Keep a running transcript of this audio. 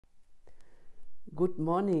Good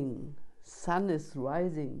morning. Sun is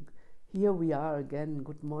rising. Here we are again.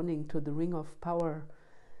 Good morning to the Ring of Power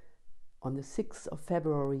on the 6th of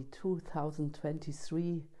February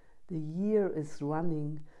 2023. The year is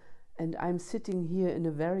running and I'm sitting here in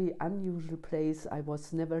a very unusual place. I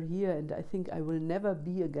was never here and I think I will never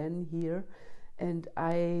be again here. And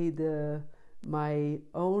my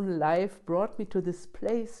own life brought me to this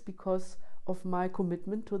place because of my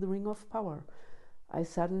commitment to the Ring of Power. I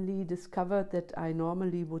suddenly discovered that I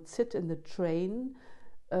normally would sit in the train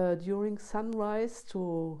during sunrise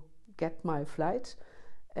to get my flight,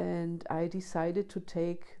 and I decided to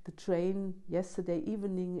take the train yesterday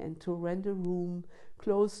evening and to rent a room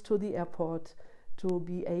close to the airport to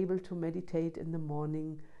be able to meditate in the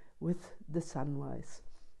morning with the sunrise.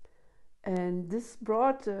 And this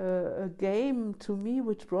brought a game to me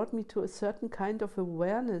which brought me to a certain kind of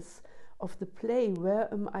awareness of the play. Where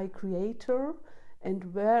am I creator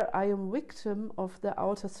and where I am victim of the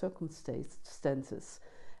outer circumstances?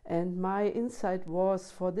 And my insight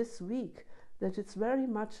was for this week that it's very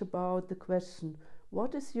much about the question,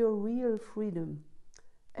 what is your real freedom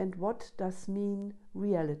and what does mean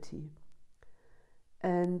reality?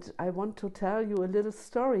 And I want to tell you a little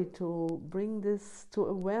story to bring this to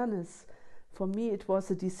awareness. For me, it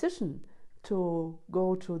was a decision to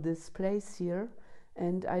go to this place here,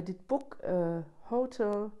 and I did book a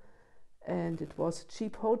hotel, and it was a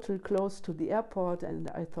cheap hotel close to the airport, and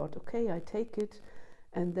I thought, okay, I take it.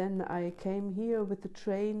 And then I came here with the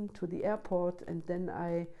train to the airport, and then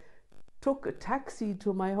I took a taxi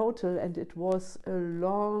to my hotel, and it was a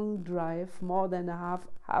long drive, more than half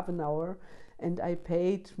an hour, and I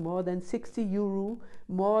paid more than 60 euro,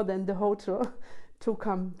 more than the hotel, to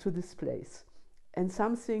come to this place. And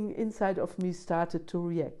something inside of me started to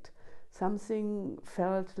react. Something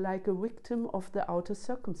felt like a victim of the outer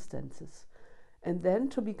circumstances. And then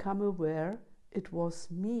to become aware, it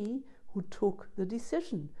was me who took the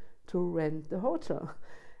decision to rent the hotel.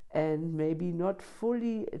 And maybe not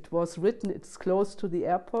fully, it was written, it's close to the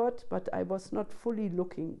airport, but I was not fully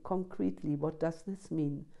looking concretely, what does this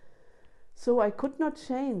mean? So I could not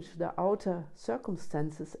change the outer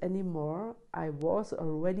circumstances anymore. I was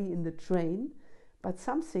already in the train, but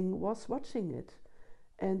something was watching it.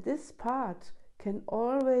 And this part can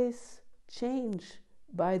always change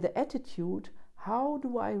by the attitude, how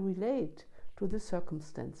do I relate to the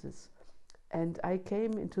circumstances? And I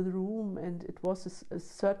came into the room and it was a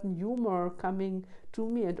certain humor coming to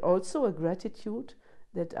me, and also a gratitude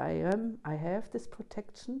that I have this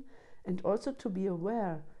protection, and also to be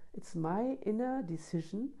aware it's my inner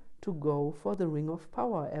decision to go for the Ring of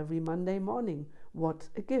Power every Monday morning. What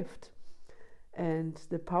a gift. And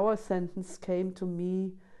the power sentence came to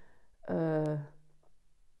me,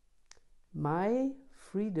 my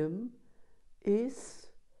freedom is,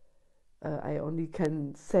 I only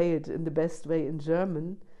can say it in the best way in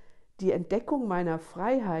German, die Entdeckung meiner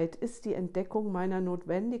Freiheit ist die Entdeckung meiner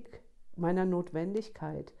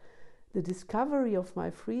Notwendigkeit. The discovery of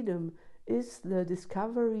my freedom is the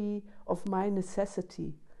discovery of my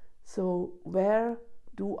necessity. So where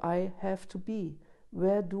do I have to be?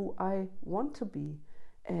 Where do I want to be?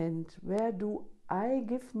 And where do I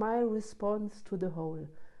give my response to the whole?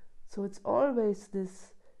 So it's always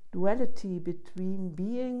this duality between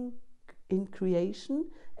being in creation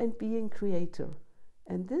and being creator.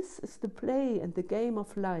 And this is the play and the game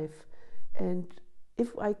of life. And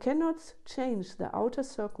if I cannot change the outer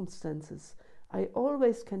circumstances, I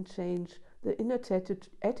always can change the inner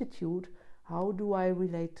attitude. How do I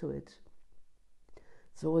relate to it?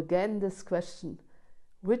 So again, this question,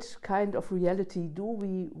 which kind of reality do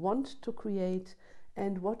we want to create,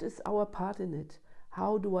 and what is our part in it?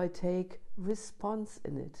 How do I take response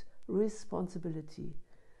in it, responsibility?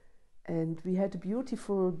 And we had a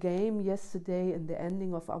beautiful game yesterday in the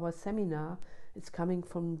ending of our seminar. It's coming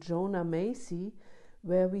from Jonah Macy,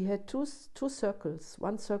 where we had two circles.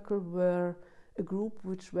 One circle were a group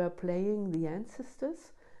which were playing the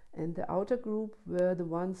ancestors, and the outer group were the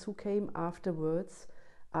ones who came afterwards,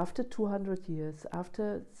 after 200 years,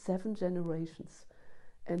 after 7 generations.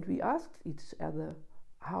 And we asked each other,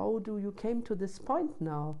 how do you came to this point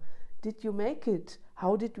now? Did you make it?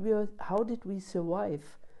 How did we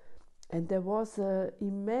survive? And there was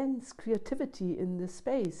immense creativity in the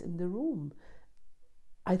space, in the room.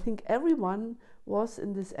 I think everyone was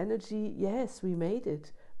in this energy, yes, we made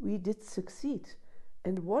it, we did succeed.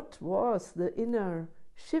 And what was the inner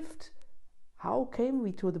shift? How came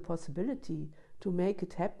we to the possibility to make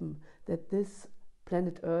it happen, that this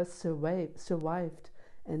planet Earth survived,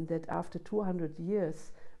 and that after 200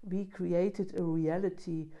 years we created a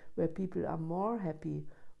reality where people are more happy,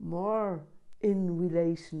 more in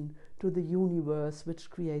relation to the universe which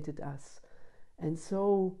created us. And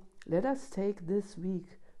so let us take this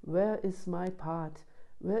week, where is my part,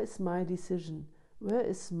 where is my decision, where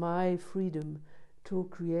is my freedom to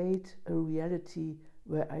create a reality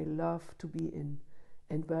where I love to be in,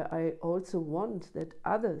 and where I also want that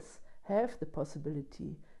others have the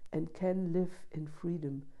possibility and can live in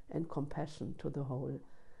freedom and compassion to the whole.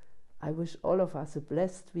 I wish all of us a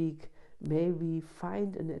blessed week. May we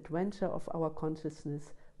find an adventure of our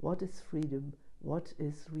consciousness. What is freedom? What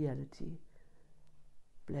is reality?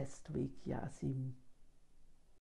 Blessed week, Yasim.